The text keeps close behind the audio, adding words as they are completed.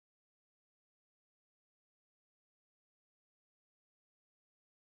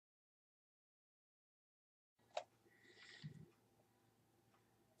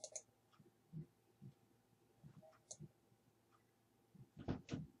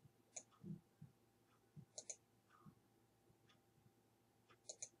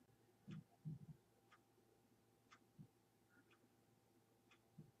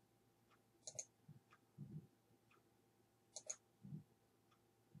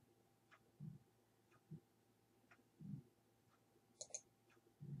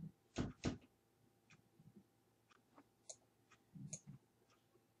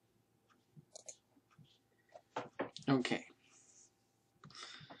Okay.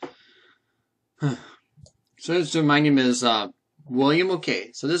 So my name is William.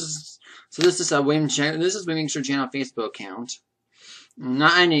 Okay. So this is William. This is William Sir Channel Facebook account. I'm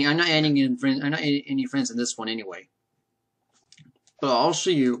not adding any friends. I'm not adding any friends in this one anyway. But I'll show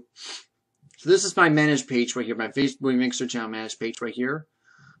you. So this is my managed page right here. My Facebook William Mixer Channel managed page right here.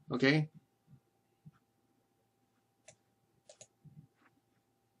 Okay.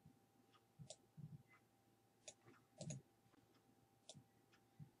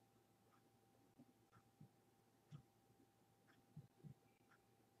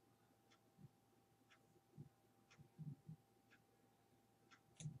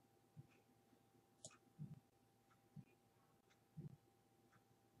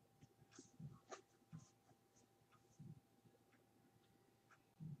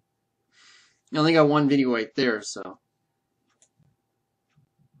 I only got one video right there, so.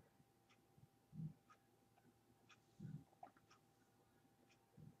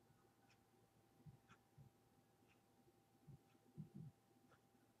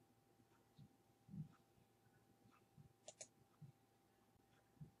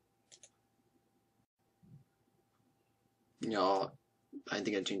 I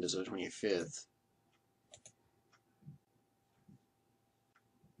think I changed this to the 25th.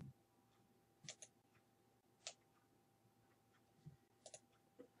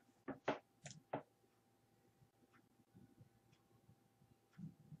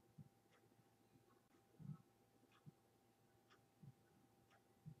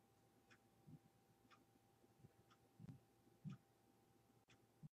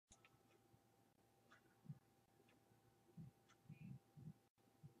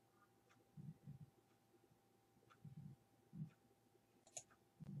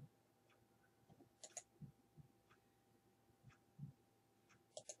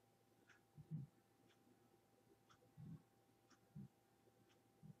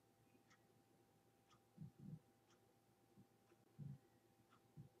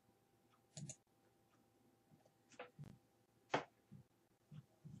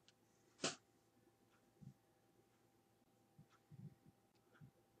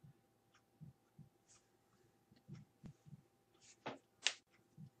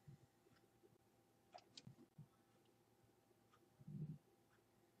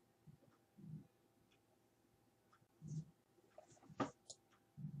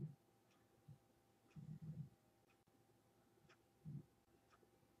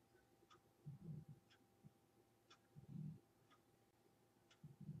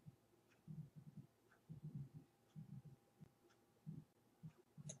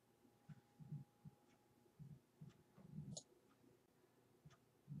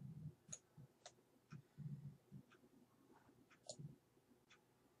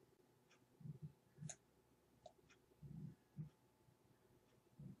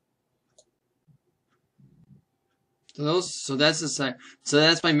 So that's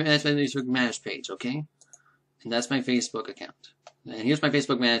my Facebook managed page, okay? And that's my Facebook account. And here's my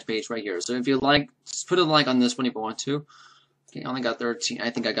Facebook managed page right here. So if you like, just put a like on this one if you want to. Okay, I only got 13. I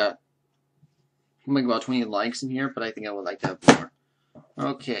think I got like about 20 likes in here, but I think I would like to have more.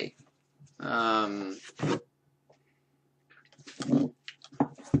 Okay.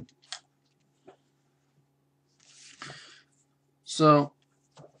 So,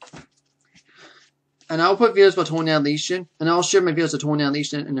 and I'll put videos about toenail lesion, and I'll share my videos of toenail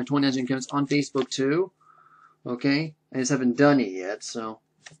lesion and the toenail lesion counts on Facebook too. Okay? I just haven't done it yet, so.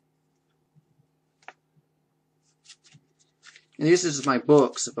 And this is my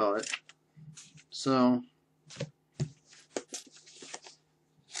books about it. So.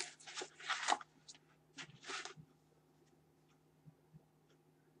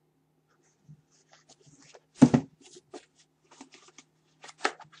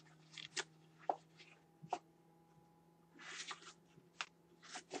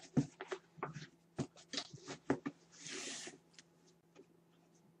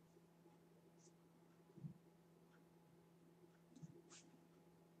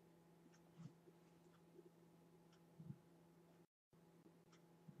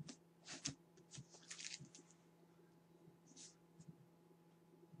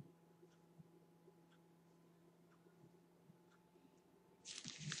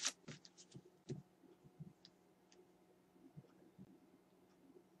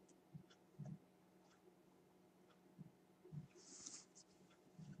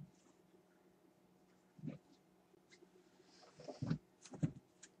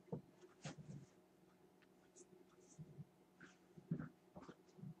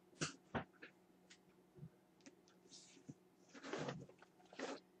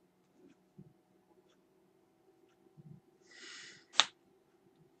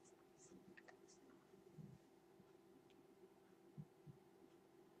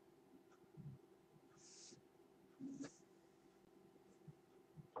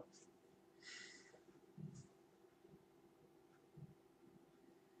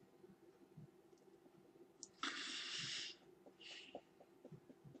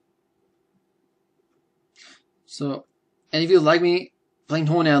 So, and if you like me playing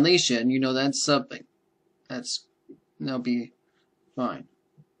tone annihilation, you know that's something. That'll be fine.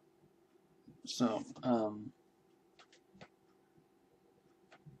 So,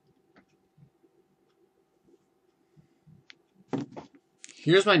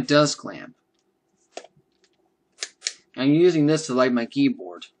 here's my desk lamp. I'm using this to light my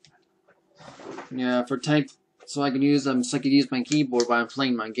keyboard. Yeah, for type, so I can use so I can use my keyboard while I'm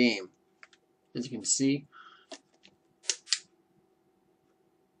playing my game. As you can see.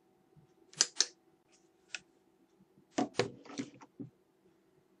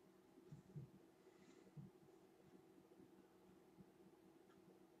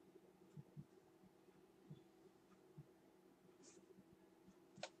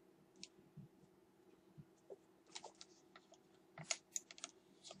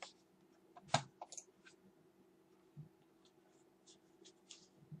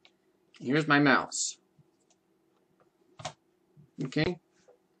 Here's my mouse. Okay?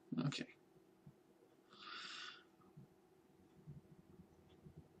 Okay.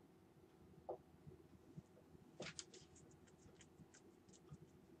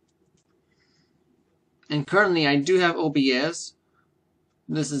 And currently I do have OBS.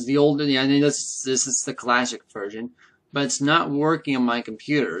 This is the older, yeah, this is the classic version. But it's not working on my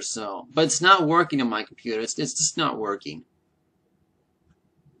computer, so. But it's not working on my computer. It's just not working.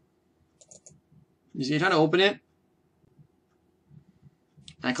 You see how to open it?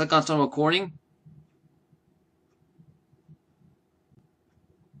 And I click on start recording.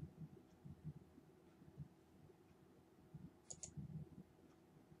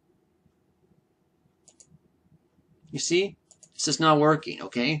 You see? It's just not working,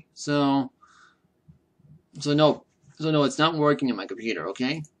 okay? So no, it's not working on my computer,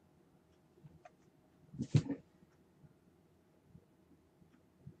 okay?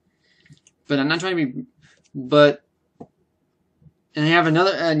 But I'm not trying to be, and I have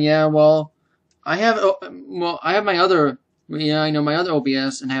another, and yeah, well, I have my other, yeah, I know my other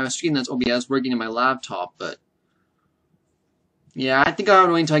OBS, and I have a screen that's OBS working on my laptop, but yeah, I think I'll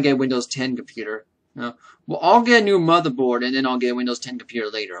wait until I get a Windows 10 computer. Well, I'll get a new motherboard, and then I'll get a Windows 10 computer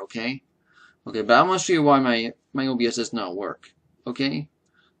later, okay? Okay, but I want to show you why my OBS does not work, okay?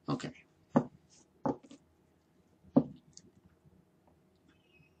 Okay.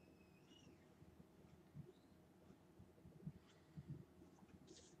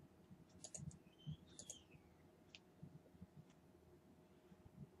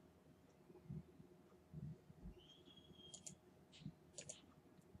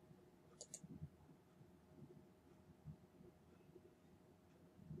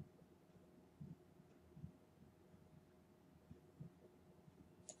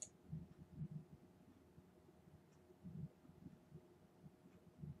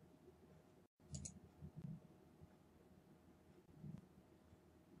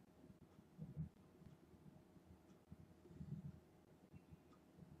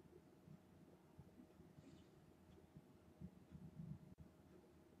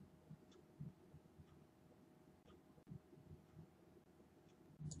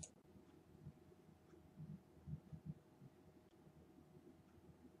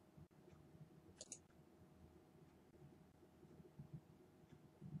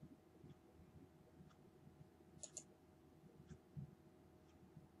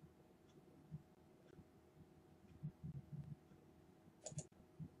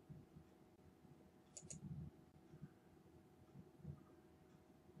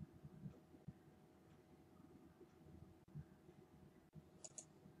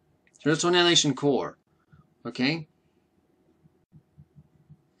 Here's Annihilation Core, okay?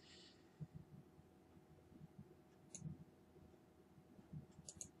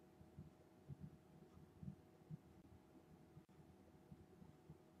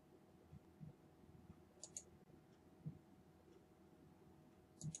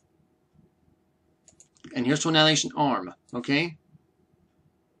 And here's Annihilation Arm, okay?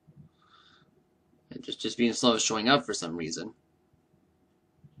 Just being slow is showing up for some reason.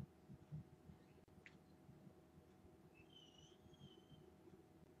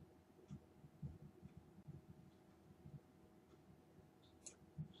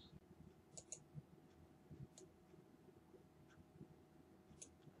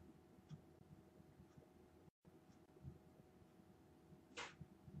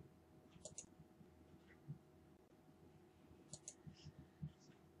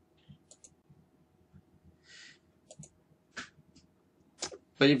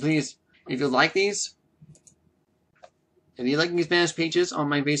 But please, if you like these, if you like these Spanish pages on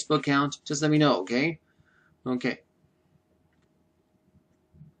my Facebook account, just let me know, okay? Okay.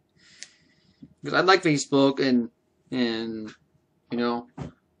 because I like Facebook and you know,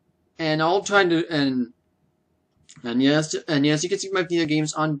 and I'll try to and yes, you can see my video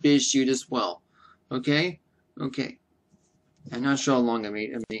games on BitChute as well. Okay, okay. I'm not sure how long I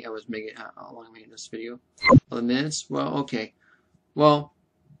was making how long I made this video. 11 minutes. Well, okay. Well,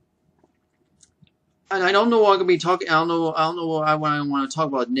 and I don't know what I'm gonna be talking. I don't know what I want to talk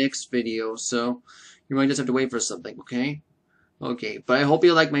about next video. So you might just have to wait for something. Okay. Okay. But I hope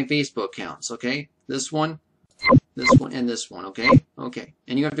you like my Facebook accounts. Okay. This one, and this one. Okay. Okay.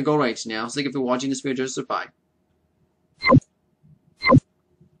 And you have to go right now. So thank you for watching this video. Just bye.